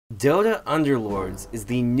Dota Underlords is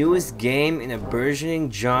the newest game in a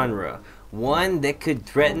burgeoning genre, one that could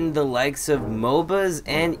threaten the likes of MOBAs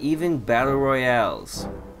and even Battle Royales.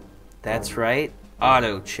 That's right,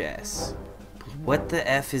 auto chess. But what the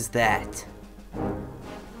F is that?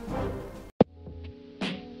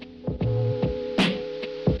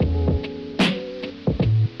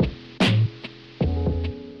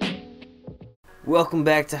 Welcome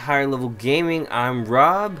back to Higher Level Gaming. I'm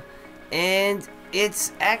Rob, and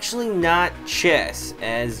it's actually not chess,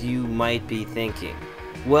 as you might be thinking.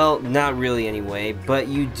 Well, not really anyway, but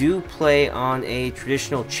you do play on a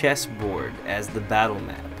traditional chessboard as the battle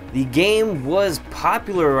map. The game was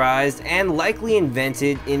popularized and likely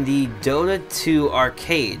invented in the Dota 2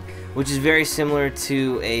 arcade, which is very similar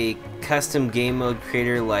to a custom game mode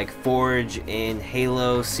creator like Forge in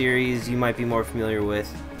Halo series you might be more familiar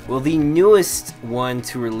with. Well, the newest one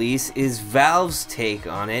to release is Valve's take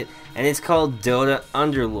on it, and it's called Dota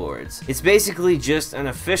Underlords. It's basically just an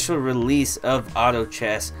official release of auto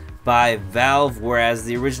chess by Valve, whereas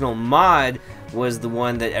the original mod was the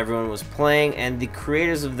one that everyone was playing, and the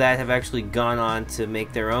creators of that have actually gone on to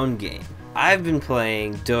make their own game. I've been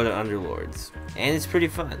playing Dota Underlords, and it's pretty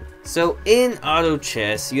fun. So in auto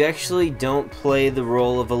chess, you actually don't play the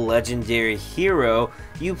role of a legendary hero,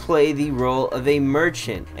 you play the role of a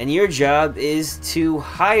merchant, and your job is to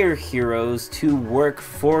hire heroes to work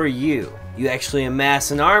for you. You actually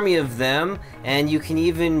amass an army of them, and you can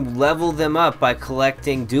even level them up by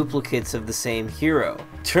collecting duplicates of the same hero.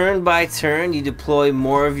 Turn by turn, you deploy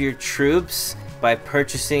more of your troops by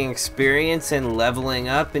purchasing experience and leveling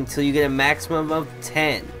up until you get a maximum of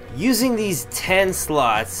 10. Using these 10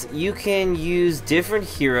 slots, you can use different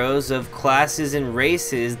heroes of classes and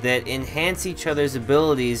races that enhance each other's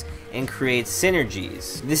abilities and create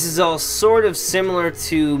synergies. This is all sort of similar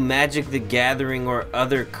to Magic the Gathering or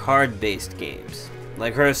other card-based games,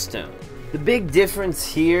 like Hearthstone. The big difference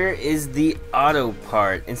here is the auto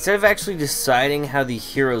part. Instead of actually deciding how the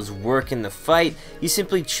heroes work in the fight, you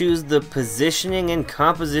simply choose the positioning and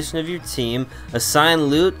composition of your team, assign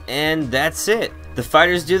loot, and that's it. The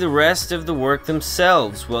fighters do the rest of the work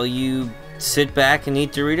themselves while you sit back and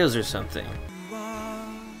eat Doritos or something.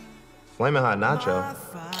 Flamin' hot nacho.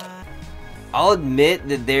 I'll admit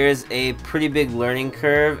that there's a pretty big learning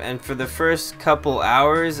curve, and for the first couple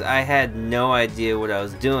hours I had no idea what I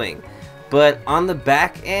was doing. But on the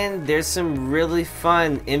back end, there's some really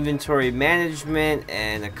fun inventory management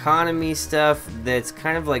and economy stuff that's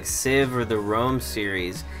kind of like Civ or the Rome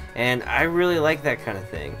series, and I really like that kind of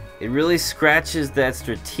thing. It really scratches that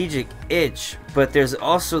strategic itch, but there's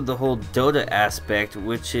also the whole Dota aspect,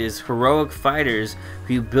 which is heroic fighters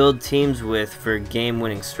who you build teams with for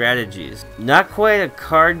game-winning strategies. Not quite a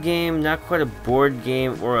card game, not quite a board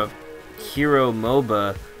game or a hero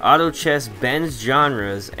MOBA, auto chess bends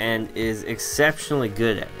genres and is exceptionally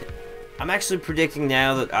good at it. I'm actually predicting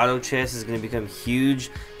now that auto chess is going to become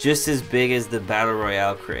huge, just as big as the Battle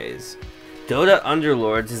Royale craze. Dota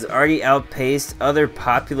Underlords has already outpaced other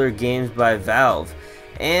popular games by Valve,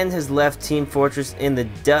 and has left Team Fortress in the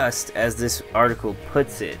dust, as this article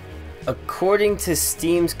puts it. According to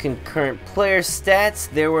Steam's concurrent player stats,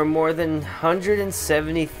 there were more than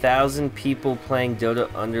 170,000 people playing Dota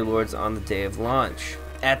Underlords on the day of launch.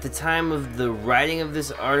 At the time of the writing of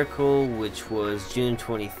this article, which was June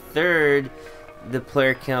 23rd, the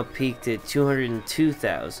player count peaked at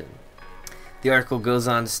 202,000. The article goes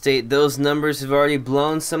on to state those numbers have already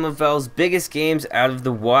blown some of Valve's biggest games out of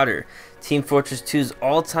the water. Team Fortress 2's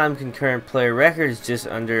all-time concurrent player record is just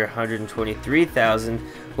under 123,000,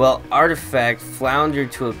 while Artifact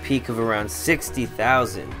floundered to a peak of around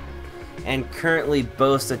 60,000, and currently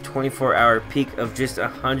boasts a 24-hour peak of just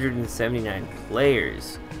 179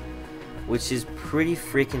 players, which is pretty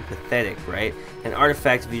freaking pathetic, right? And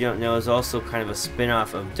Artifact, if you don't know, is also kind of a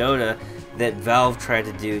spin-off of Dota that Valve tried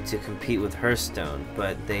to do to compete with Hearthstone,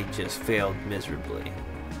 but they just failed miserably.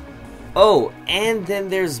 Oh, and then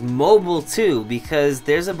there's mobile too, because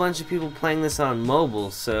there's a bunch of people playing this on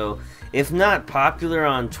mobile, so if not popular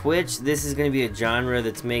on Twitch, this is going to be a genre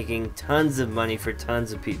that's making tons of money for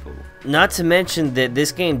tons of people. Not to mention that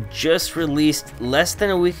this game just released less than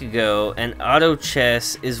a week ago, and auto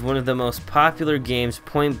chess is one of the most popular games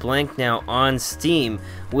point blank now on Steam,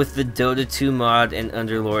 with the Dota 2 mod and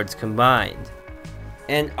Underlords combined.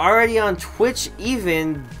 And already on Twitch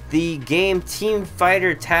even, the game Team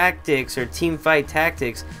Fighter Tactics, or Team Fight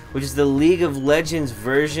Tactics, which is the League of Legends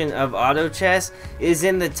version of auto chess, is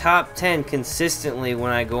in the top 10 consistently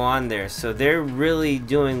when I go on there. So they're really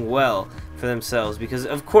doing well for themselves, because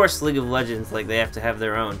of course League of Legends, like, they have to have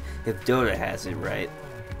their own if Dota has it, right?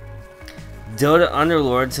 Dota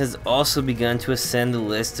Underlords has also begun to ascend the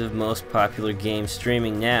list of most popular games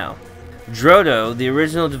streaming now. Drodo, the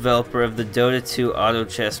original developer of the Dota 2 auto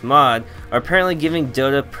chess mod, are apparently giving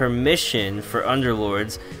Dota permission for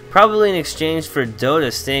Underlords, probably in exchange for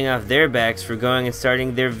Dota staying off their backs for going and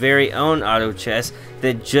starting their very own auto chess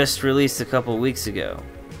that just released a couple weeks ago.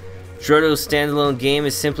 Drodo's standalone game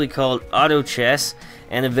is simply called Auto Chess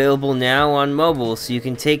and available now on mobile, so you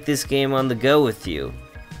can take this game on the go with you.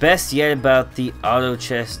 Best yet about the auto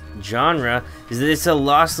chess genre is that it's a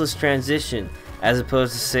lossless transition, as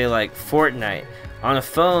opposed to say like Fortnite. On a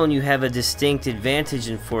phone you have a distinct advantage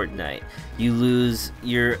in Fortnite. You lose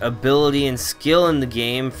your ability and skill in the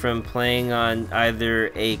game from playing on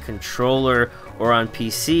either a controller or on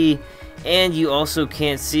PC, and you also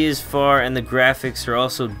can't see as far, and the graphics are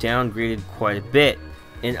also downgraded quite a bit.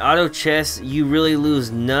 In auto chess, you really lose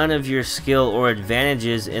none of your skill or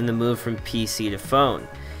advantages in the move from PC to phone.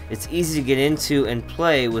 It's easy to get into and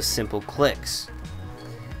play with simple clicks.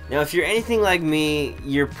 Now, if you're anything like me,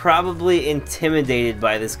 you're probably intimidated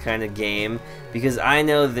by this kind of game, because I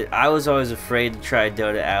know that I was always afraid to try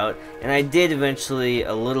Dota out, and I did eventually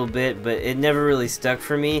a little bit, but it never really stuck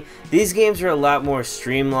for me. These games are a lot more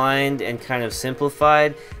streamlined and kind of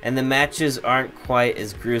simplified, and the matches aren't quite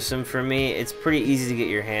as gruesome for me. It's pretty easy to get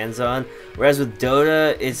your hands on, whereas with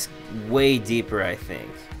Dota, it's way deeper, I think.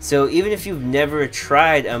 So even if you've never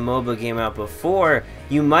tried a MOBA game out before,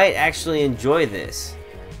 you might actually enjoy this.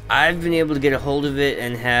 I've been able to get a hold of it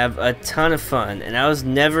and have a ton of fun, and I was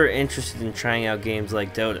never interested in trying out games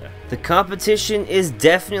like Dota. The competition is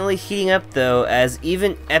definitely heating up though, as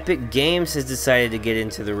even Epic Games has decided to get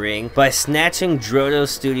into the ring by snatching Drodo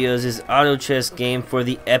Studios' auto chess game for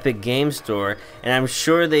the Epic Games Store, and I'm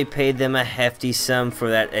sure they paid them a hefty sum for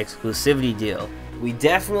that exclusivity deal. We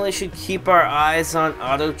definitely should keep our eyes on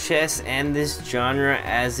auto chess and this genre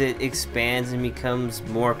as it expands and becomes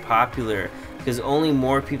more popular, because only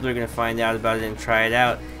more people are going to find out about it and try it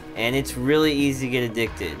out, and it's really easy to get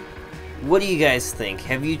addicted. What do you guys think?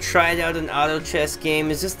 Have you tried out an auto chess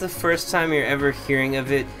game? Is this the first time you're ever hearing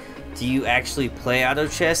of it? Do you actually play auto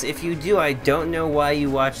chess? If you do, I don't know why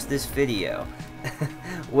you watched this video.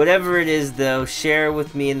 Whatever it is though, share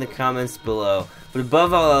with me in the comments below. But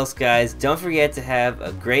above all else guys, don't forget to have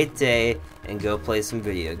a great day and go play some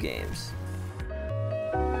video games.